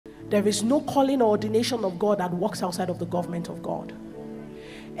There is no calling or ordination of God that works outside of the government of God.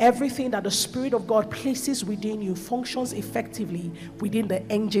 Everything that the Spirit of God places within you functions effectively within the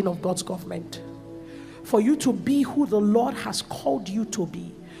engine of God's government. For you to be who the Lord has called you to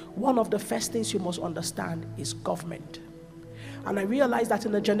be, one of the first things you must understand is government. And I realize that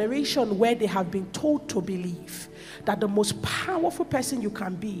in a generation where they have been told to believe that the most powerful person you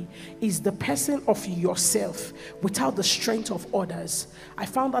can be is the person of yourself without the strength of others, I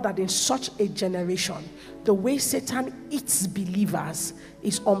found out that in such a generation, the way Satan eats believers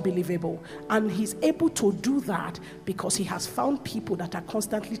is unbelievable. And he's able to do that because he has found people that are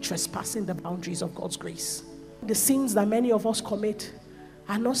constantly trespassing the boundaries of God's grace. The sins that many of us commit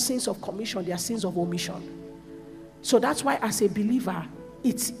are not sins of commission, they are sins of omission. So that's why as a believer,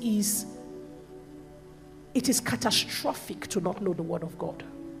 it is catastrophic to not know the word of God.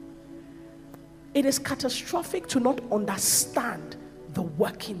 It is catastrophic to not understand the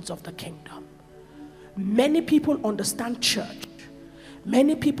workings of the kingdom. Many people understand church.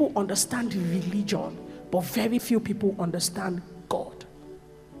 Many people understand religion, but very few people understand God.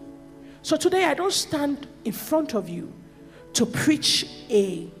 So today I don't stand in front of you to preach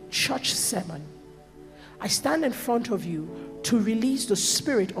a church sermon. I stand in front of you to release the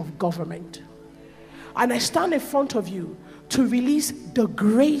spirit of government. And I stand in front of you to release the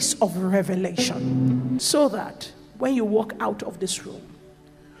grace of revelation, so that when you walk out of this room,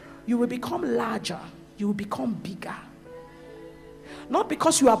 you will become larger, you will become bigger. Not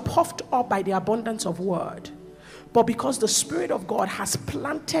because you are puffed up by the abundance of word, but because the Spirit of God has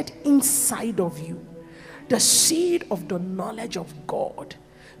planted inside of you the seed of the knowledge of God,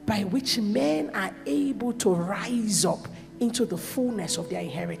 by which men are able to rise up into the fullness of their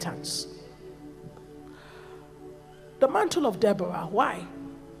inheritance. The mantle of Deborah, why?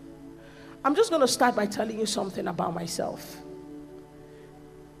 I'm just going to start by telling you something about myself.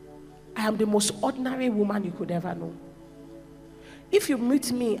 I am the most ordinary woman you could ever know. If you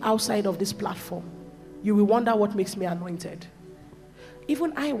meet me outside of this platform, you will wonder what makes me anointed.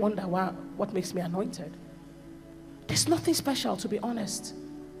 Even I wonder what makes me anointed. There's nothing special, to be honest.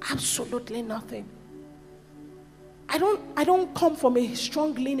 Absolutely nothing. I don't come from a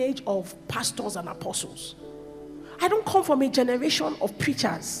strong lineage of pastors and apostles. I don't come from a generation of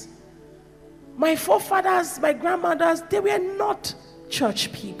preachers. My forefathers, my grandmothers, they were not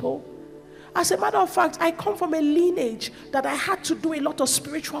church people. As a matter of fact, I come from a lineage that I had to do a lot of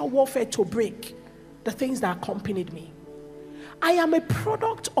spiritual warfare to break the things that accompanied me. I am a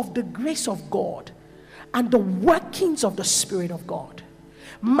product of the grace of God and the workings of the Spirit of God.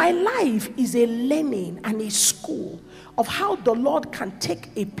 My life is a learning and a school of how the Lord can take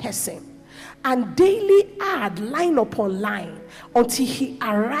a person and daily add line upon line until he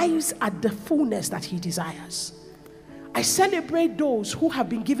arrives at the fullness that he desires. I celebrate those who have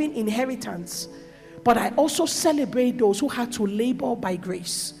been given inheritance, but I also celebrate those who had to labor by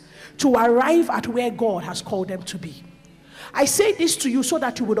grace to arrive at where God has called them to be. I say this to you so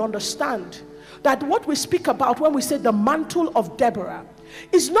that you would understand that what we speak about when we say the mantle of Deborah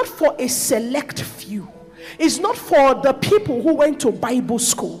is not for a select few. It's not for the people who went to Bible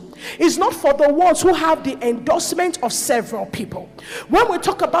school. It's not for the ones who have the endorsement of several people. When we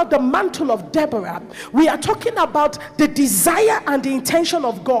talk about the mantle of Deborah, we are talking about the desire and the intention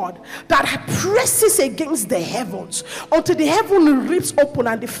of God that presses against the heavens until the heaven rips open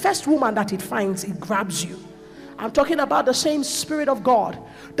and the first woman that it finds, it grabs you. I'm talking about the same Spirit of God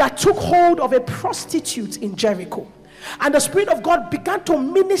that took hold of a prostitute in Jericho. And the Spirit of God began to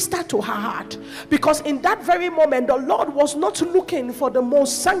minister to her heart, because in that very moment the Lord was not looking for the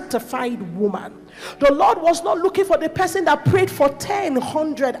most sanctified woman. The Lord was not looking for the person that prayed for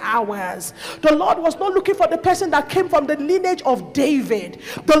 100 hours. The Lord was not looking for the person that came from the lineage of David.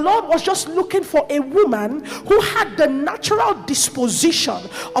 The Lord was just looking for a woman who had the natural disposition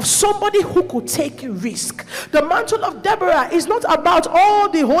of somebody who could take a risk. The mantle of Deborah is not about all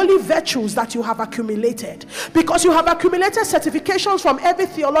the holy virtues that you have accumulated, because you have accumulated certifications from every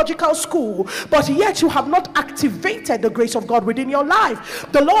theological school, but yet you have not activated the grace of God within your life.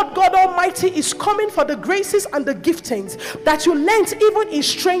 The Lord God Almighty is coming for the graces and the giftings that you learned even in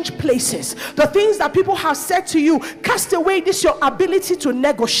strange places. The things that people have said to you, cast away this your ability to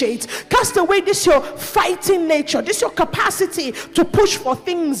negotiate, cast away this your fighting nature, this your capacity to push for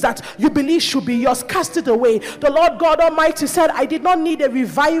things that you believe should be yours. Cast it away. The Lord God Almighty said, I did not need a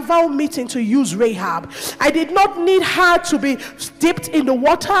revival meeting to use Rahab. I did not need her to be dipped in the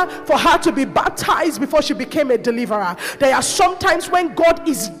water for her to be baptized before she became a deliverer. There are some times when God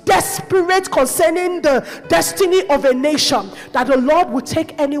is desperate concerning the destiny of a nation, that the Lord will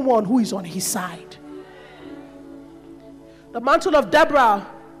take anyone who is on his side. The mantle of Deborah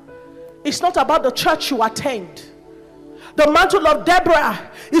It's not about the church you attend. The mantle of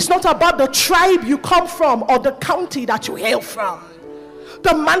Deborah is not about the tribe you come from or the county that you hail from.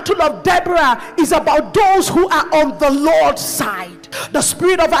 The mantle of Deborah is about those who are on the Lord's side. The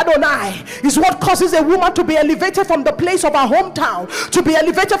spirit of Adonai is what causes a woman to be elevated from the place of her hometown, to be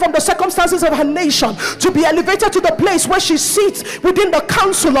elevated from the circumstances of her nation, to be elevated to the place where she sits within the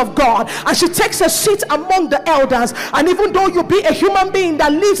council of God, and she takes a seat among the elders. And even though you be a human being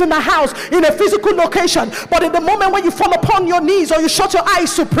that lives in a house, in a physical location, but in the moment when you fall upon your knees or you shut your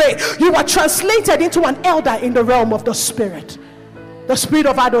eyes to pray, you are translated into an elder in the realm of the spirit. The spirit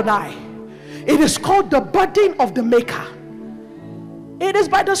of Adonai. It is called the burden of the maker. It is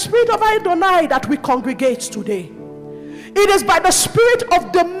by the spirit of Adonai that we congregate today. It is by the spirit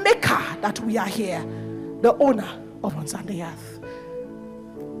of the maker that we are here, the owner of heavens and the earth.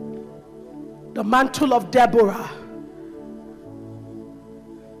 The mantle of Deborah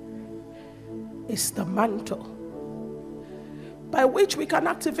is the mantle by which we can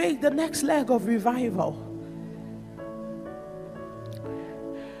activate the next leg of revival.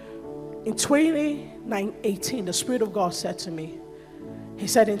 In 2018, the Spirit of God said to me, He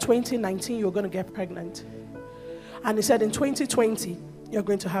said, in 2019, you're going to get pregnant. And He said, in 2020, you're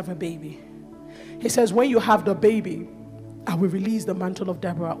going to have a baby. He says, when you have the baby, I will release the mantle of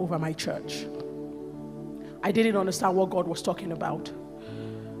Deborah over my church. I didn't understand what God was talking about.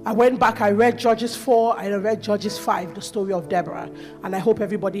 I went back, I read Judges 4, I read Judges 5, the story of Deborah. And I hope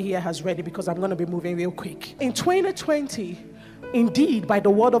everybody here has read it because I'm going to be moving real quick. In 2020, indeed, by the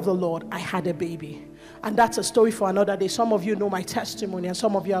word of the Lord, I had a baby. And that's a story for another day. Some of you know my testimony, and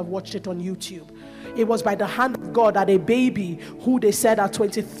some of you have watched it on YouTube. It was by the hand of God that a baby who they said at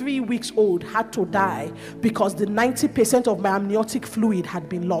 23 weeks old had to die because the 90% of my amniotic fluid had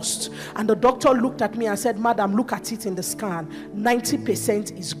been lost. And the doctor looked at me and said, Madam, look at it in the scan.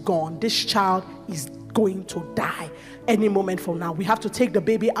 90% is gone. This child is going to die any moment from now. We have to take the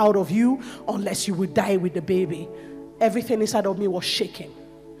baby out of you unless you will die with the baby. Everything inside of me was shaking.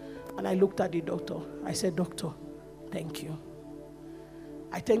 And I looked at the doctor. I said, Doctor, thank you.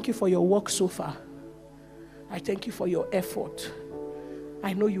 I thank you for your work so far. I thank you for your effort.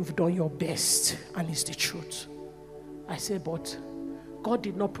 I know you've done your best, and it's the truth. I said, but God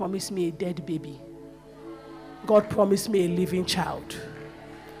did not promise me a dead baby. God promised me a living child.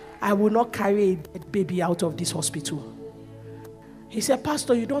 I will not carry a dead baby out of this hospital. He said,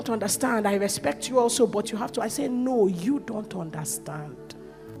 Pastor, you don't understand. I respect you also, but you have to. I said, no, you don't understand.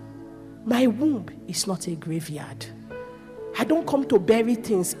 My womb is not a graveyard. I don't come to bury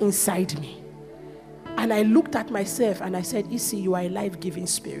things inside me. And I looked at myself and I said, Isi, you are a life-giving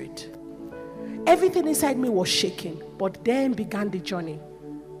spirit. Everything inside me was shaking, but then began the journey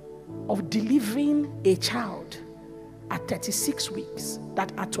of delivering a child at 36 weeks,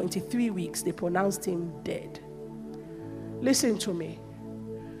 that at 23 weeks, they pronounced him dead. Listen to me.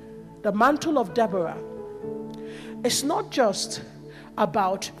 The mantle of Deborah is not just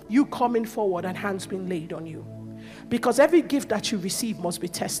about you coming forward and hands being laid on you. Because every gift that you receive must be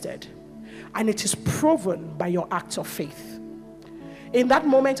tested. And it is proven by your acts of faith. In that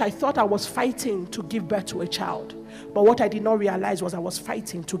moment, I thought I was fighting to give birth to a child. But what I did not realize was I was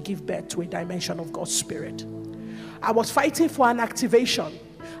fighting to give birth to a dimension of God's Spirit. I was fighting for an activation.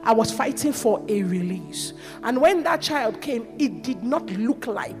 I was fighting for a release. And when that child came, it did not look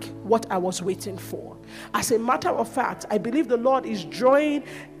like what I was waiting for. As a matter of fact, I believe the Lord is drawing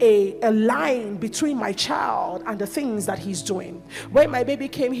a line between my child and the things that He's doing. When my baby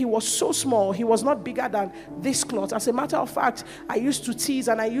came, he was so small. He was not bigger than this cloth. As a matter of fact, I used to tease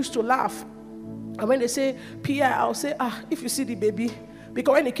and I used to laugh. And when they say, Pierre, I'll say, if you see the baby.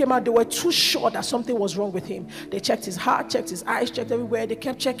 Because when he came out, they were too sure that something was wrong with him. They checked his heart, checked his eyes, checked everywhere. They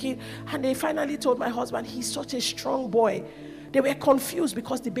kept checking. And they finally told my husband, he's such a strong boy. They were confused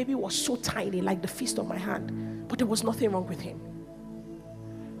because the baby was so tiny, like the fist of my hand. But there was nothing wrong with him.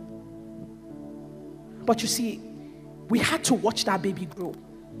 But you see, we had to watch that baby grow.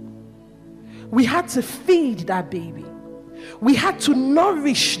 We had to feed that baby. We had to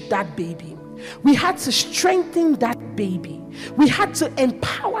nourish that baby. We had to strengthen that baby. We had to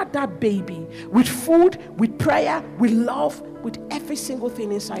empower that baby with food, with prayer, with love, with every single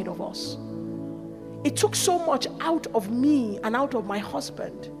thing inside of us. It took so much out of me and out of my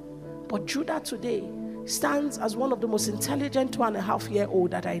husband. But Judah today stands as one of the most intelligent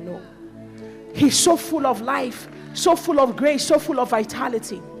 2.5-year-old that I know. He's so full of life, so full of grace, so full of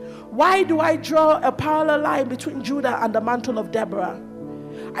vitality. Why do I draw a parallel line between Judah and the mantle of Deborah?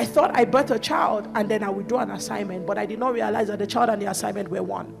 I thought I birthed a child and then I would do an assignment, but I did not realize that the child and the assignment were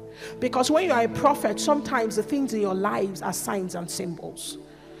one. Because when you are a prophet, sometimes the things in your lives are signs and symbols.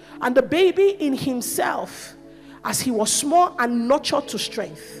 And the baby in himself, as he was small and nurtured to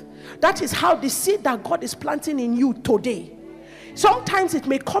strength. That is how the seed that God is planting in you today, sometimes it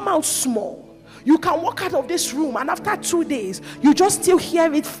may come out small. You can walk out of this room and after 2 days, you just still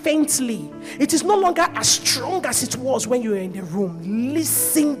hear it faintly. It is no longer as strong as it was when you were in the room.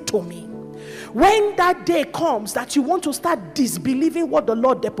 Listen to me. When that day comes that you want to start disbelieving what the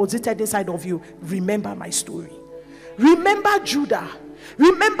Lord deposited inside of you, remember my story. Remember Judah.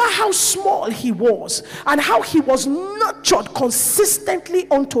 Remember how small he was and how he was nurtured consistently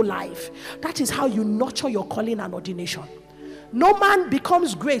unto life. That is how you nurture your calling and ordination. No man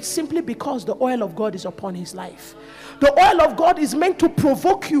becomes great simply because the oil of God is upon his life. The oil of God is meant to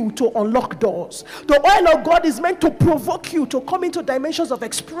provoke you to unlock doors. The oil of God is meant to provoke you to come into dimensions of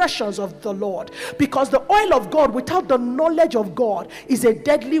expressions of the Lord. Because the oil of God without the knowledge of God is a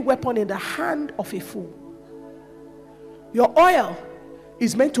deadly weapon in the hand of a fool. Your oil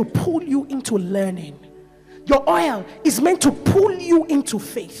is meant to pull you into learning. Your oil is meant to pull you into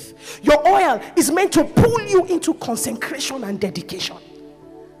faith. Your oil is meant to pull you into consecration and dedication.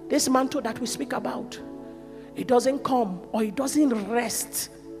 This mantle that we speak about, it doesn't come or it doesn't rest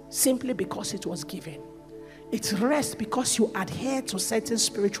simply because it was given. It rests because you adhere to certain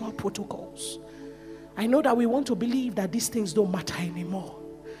spiritual protocols. I know that we want to believe that these things don't matter anymore.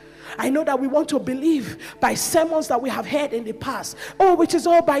 I know that we want to believe by sermons that we have heard in the past. Oh, it is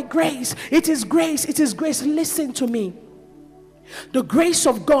all by grace. It is grace. It is grace. Listen to me. The grace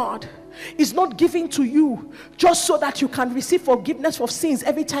of God is not given to you just so that you can receive forgiveness of sins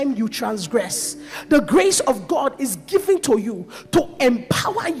every time you transgress. The grace of God is given to you to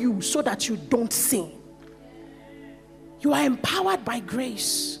empower you so that you don't sin. You are empowered by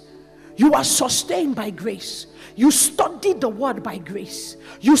grace. You are sustained by grace. You study the word by grace.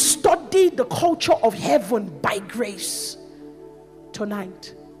 You study the culture of heaven by grace.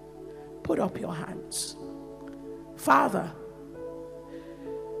 Tonight, put up your hands. Father,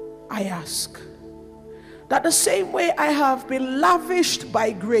 I ask that the same way I have been lavished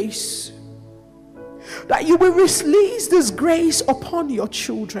by grace, that you will release this grace upon your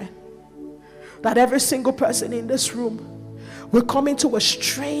children. That every single person in this room will come into a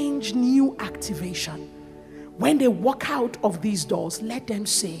strange new activation. When they walk out of these doors, let them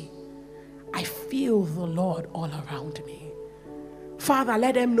say, I feel the Lord all around me. Father,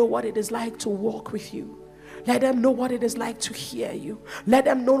 let them know what it is like to walk with you. Let them know what it is like to hear you. Let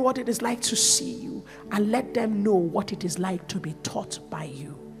them know what it is like to see you. And let them know what it is like to be taught by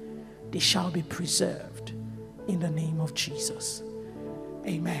you. They shall be preserved in the name of Jesus.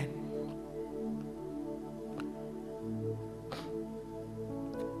 Amen.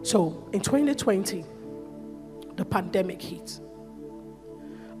 So in 2020, the pandemic hit.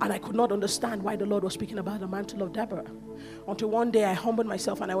 And I could not understand why the Lord was speaking about the mantle of Deborah. Until one day I humbled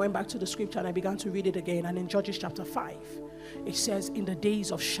myself and I went back to the scripture and I began to read it again. And in Judges chapter 5, it says, in the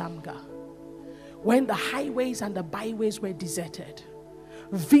days of Shamgar, when the highways and the byways were deserted,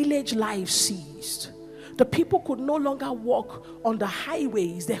 village life ceased. The people could no longer walk on the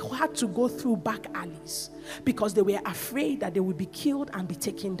highways. They had to go through back alleys because they were afraid that they would be killed and be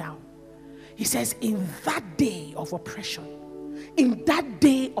taken down. He says, in that day of oppression, in that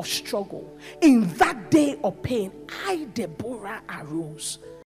day of struggle, in that day of pain, I, Deborah, arose.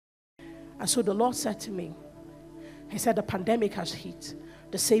 And so the Lord said to me, he said, the pandemic has hit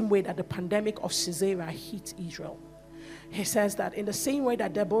the same way that the pandemic of Caesarea hit Israel. He says that in the same way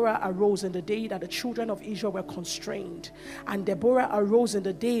that Deborah arose in the day that the children of Israel were constrained, and Deborah arose in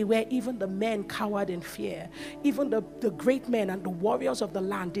the day where even the men cowered in fear, even the great men and the warriors of the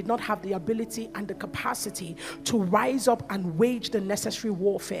land did not have the ability and the capacity to rise up and wage the necessary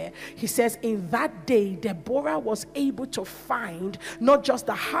warfare. He says in that day, Deborah was able to find not just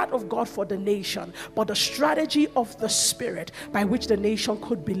the heart of God for the nation, but the strategy of the Spirit by which the nation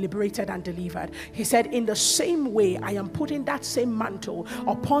could be liberated and delivered. He said, in the same way, I am putting that same mantle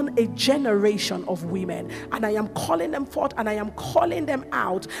upon a generation of women, and I am calling them forth and I am calling them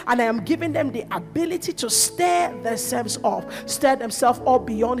out, and I am giving them the ability to stir themselves up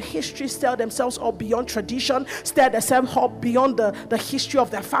beyond history, stir themselves up beyond tradition, stir themselves up beyond the history of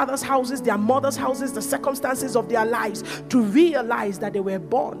their father's houses, their mother's houses, the circumstances of their lives, to realize that they were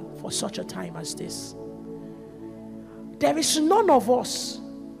born for such a time as this. There is none of us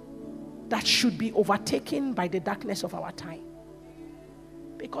that should be overtaken by the darkness of our time.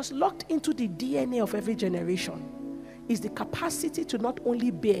 Because locked into the DNA of every generation is the capacity to not only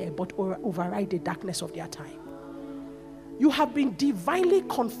bear but override the darkness of their time. You have been divinely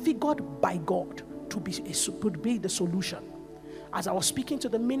configured by God to be the solution. As I was speaking to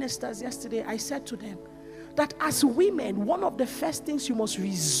the ministers yesterday, I said to them, that as women, one of the first things you must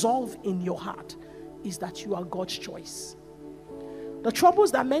resolve in your heart is that you are God's choice. The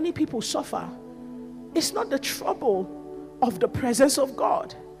troubles that many people suffer, it's not the trouble of the presence of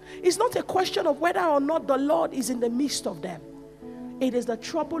God. It's not a question of whether or not the Lord is in the midst of them. It is the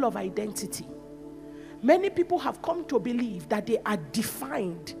trouble of identity. Many people have come to believe that they are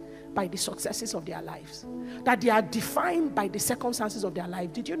defined by the successes of their lives, that they are defined by the circumstances of their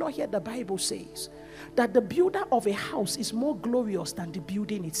life. Did you not hear the Bible says that the builder of a house is more glorious than the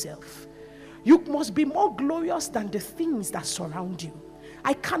building itself? You must be more glorious than the things that surround you.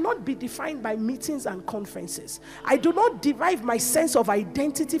 I cannot be defined by meetings and conferences. I do not derive my sense of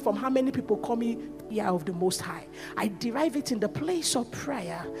identity from how many people call me ear of the Most High. I derive it in the place of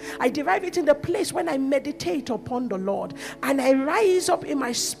prayer. I derive it in the place when I meditate upon the Lord and I rise up in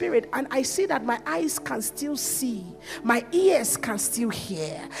my spirit and I see that my eyes can still see, my ears can still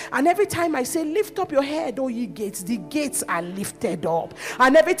hear. And every time I say, lift up your head, O ye gates, the gates are lifted up.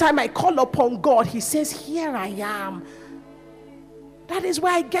 And every time I call upon God, He says, here I am. That is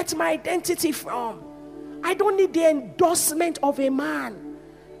where I get my identity from. I don't need the endorsement of a man.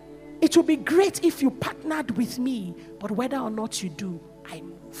 It would be great if you partnered with me, but whether or not you do, I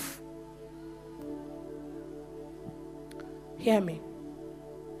move. Hear me.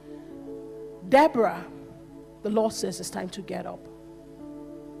 Deborah, the Lord says it's time to get up.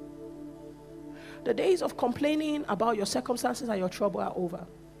 The days of complaining about your circumstances and your trouble are over.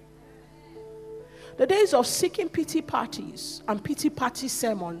 The days of seeking pity parties and pity party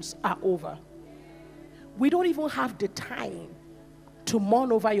sermons are over. We don't even have the time to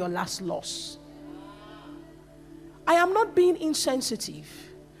mourn over your last loss. I am not being insensitive.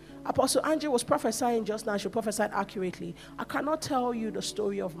 Apostle Andrew was prophesying just now. She prophesied accurately. I cannot tell you the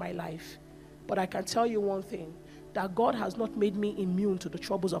story of my life, but I can tell you one thing, that God has not made me immune to the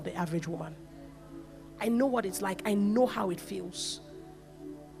troubles of the average woman. I know what it's like. I know how it feels.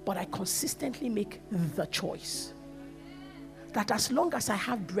 But I consistently make the choice that as long as I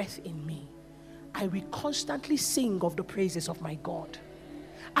have breath in me, I will constantly sing of the praises of my God.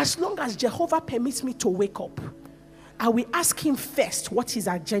 As long as Jehovah permits me to wake up, I will ask Him first what His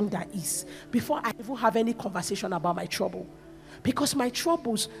agenda is before I even have any conversation about my trouble. Because my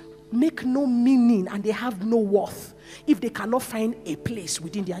troubles make no meaning and they have no worth if they cannot find a place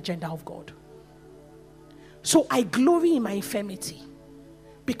within the agenda of God. So I glory in my infirmity,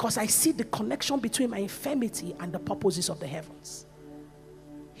 because I see the connection between my infirmity and the purposes of the heavens.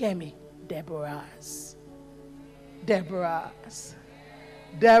 Hear me, Deborahs. Deborahs.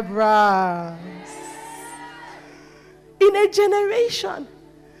 Deborahs. In a generation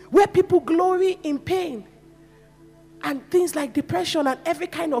where people glory in pain and things like depression and every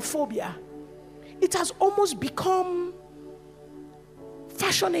kind of phobia, it has almost become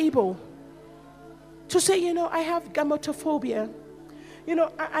fashionable to say, I have gamotophobia.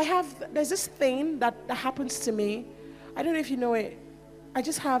 There's this thing that happens to me. I don't know if you know it.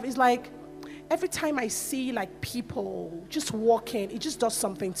 It's like every time I see like people just walking, it just does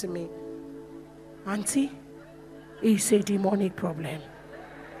something to me. Auntie, it's a demonic problem.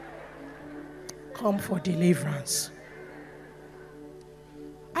 Come for deliverance.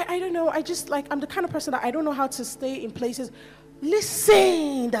 I don't know. I'm the kind of person that I don't know how to stay in places.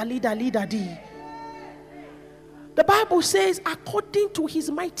 Listen, da. The Bible says, according to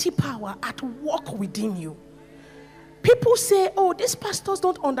His mighty power at work within you. People say, oh, these pastors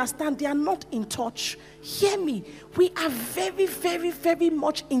don't understand. They are not in touch. Hear me. We are very, very, very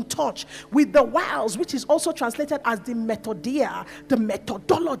much in touch with the wiles, which is also translated as the methodia, the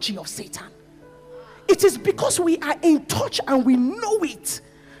methodology of Satan. It is because we are in touch and we know it.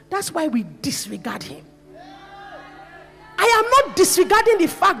 That's why we disregard him. I am not disregarding the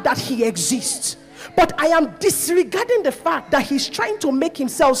fact that he exists, but I am disregarding the fact that he's trying to make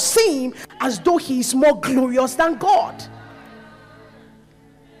himself seem as though he is more glorious than God.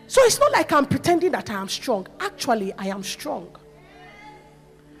 So it's not like I'm pretending that I am strong. Actually, I am strong.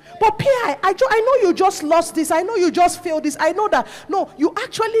 But Pierre, I know you just lost this. I know you just failed this. I know that. No, you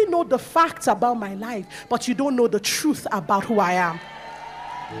actually know the facts about my life, but you don't know the truth about who I am.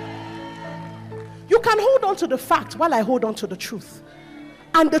 You can hold on to the fact while I hold on to the truth.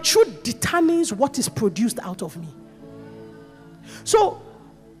 And the truth determines what is produced out of me. So,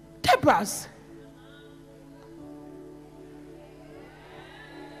 Deborah's.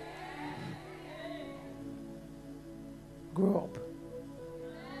 Grow up.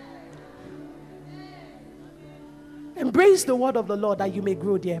 Embrace the word of the Lord that you may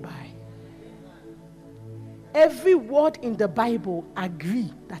grow thereby. Every word in the Bible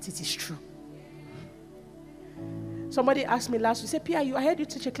agree that it is true. Somebody asked me last week, say, Pia, I heard you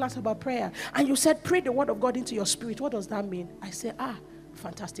teach a class about prayer, and you said pray the word of God into your spirit. What does that mean? I said,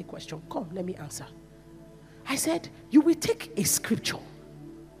 fantastic question. Come, let me answer. I said, you will take a scripture.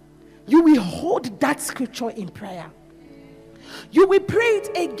 You will hold that scripture in prayer. You will pray it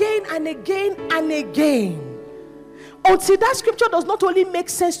again and again and again until that scripture does not only make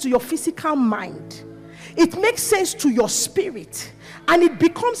sense to your physical mind, it makes sense to your spirit, and it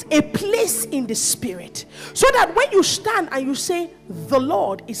becomes a place in the spirit, so that when you stand and you say, the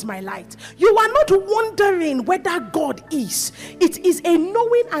Lord is my light, you are not wondering whether God is. It is a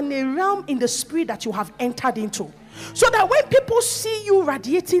knowing and a realm in the spirit that you have entered into, so that when people see you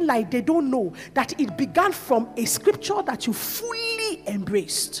radiating light, they don't know that it began from a scripture that you fully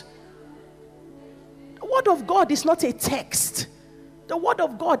embraced. The word of God is not a text. The word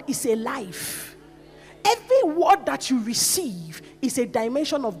of God is a life. Every word that you receive is a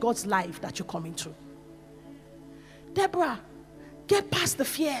dimension of God's life that you come into. Deborah, get past the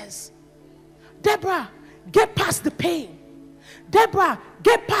fears. Deborah, get past the pain. Deborah,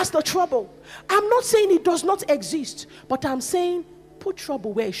 get past the trouble. I'm not saying it does not exist, but I'm saying put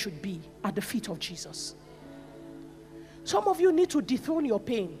trouble where it should be, at the feet of Jesus. Some of you need to dethrone your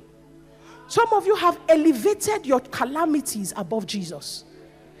pain. Some of you have elevated your calamities above Jesus.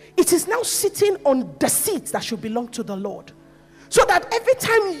 It is now sitting on the seat that should belong to the Lord. So that every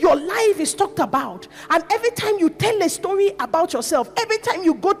time your life is talked about, and every time you tell a story about yourself, every time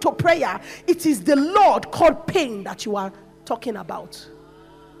you go to prayer, it is the Lord called pain that you are talking about.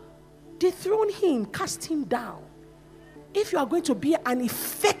 Dethrone him, cast him down. If you are going to be an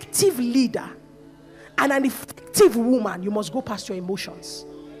effective leader and an effective woman, you must go past your emotions.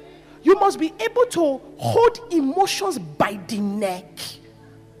 You must be able to hold emotions by the neck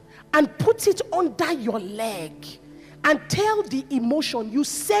and put it under your leg and tell the emotion, you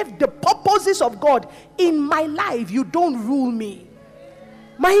serve the purposes of God in my life. You don't rule me.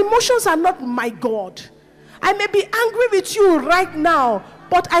 My emotions are not my God. I may be angry with you right now,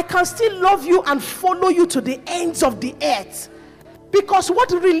 but I can still love you and follow you to the ends of the earth, because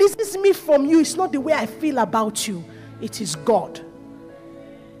what releases me from you is not the way I feel about you. It is God.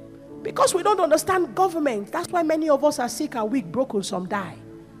 Because we don't understand government, that's why many of us are sick and weak, broken, some die.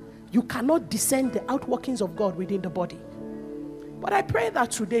 You cannot discern the outworkings of God within the body. But I pray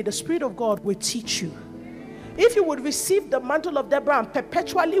that today the Spirit of God will teach you. If you would receive the mantle of Deborah and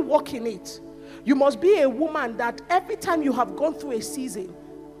perpetually walk in it, you must be a woman that every time you have gone through a season,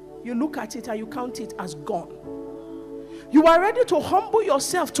 you look at it and you count it as gone. You are ready to humble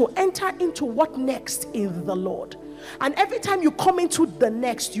yourself to enter into what next in the Lord. And every time you come into the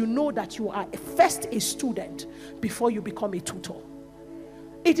next, you know that you are first a student before you become a tutor.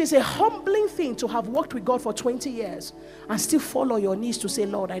 It is a humbling thing to have worked with God for 20 years and still fall on your knees to say,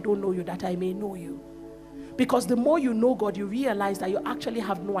 Lord, I don't know you, that I may know you. Because the more you know God, you realize that you actually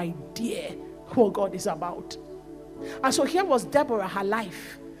have no idea what God is about. And so here was Deborah, her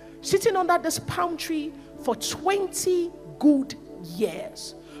life, sitting under this palm tree for 20 good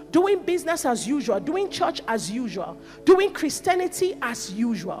years, doing business as usual, doing church as usual, doing Christianity as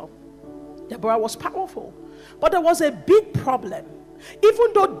usual. Deborah was powerful, but there was a big problem.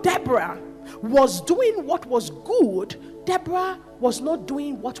 Even though Deborah was doing what was good, Deborah was not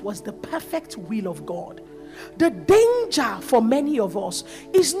doing what was the perfect will of God. The danger for many of us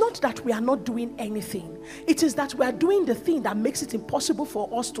is not that we are not doing anything. It is that we are doing the thing that makes it impossible for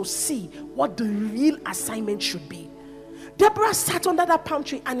us to see what the real assignment should be. Deborah sat under that palm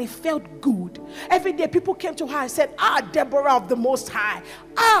tree and it felt good. Every day people came to her and said, Deborah of the Most High.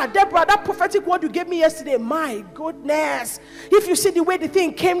 Deborah, that prophetic word you gave me yesterday, my goodness. If you see the way the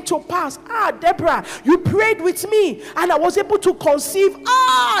thing came to pass. Deborah, you prayed with me and I was able to conceive.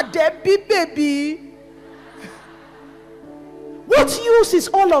 Debbie, baby. What use is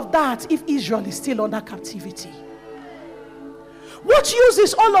all of that if Israel is still under captivity? What use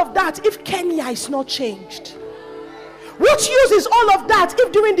is all of that if Kenya is not changed? What use is all of that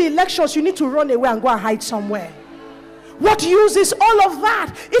if during the elections you need to run away and go and hide somewhere? What use is all of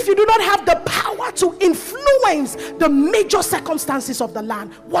that if you do not have the power to influence the major circumstances of the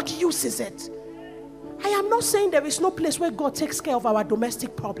land? What use is it? I am not saying there is no place where God takes care of our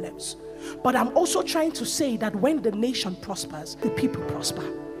domestic problems, but I'm also trying to say that when the nation prospers, the people prosper.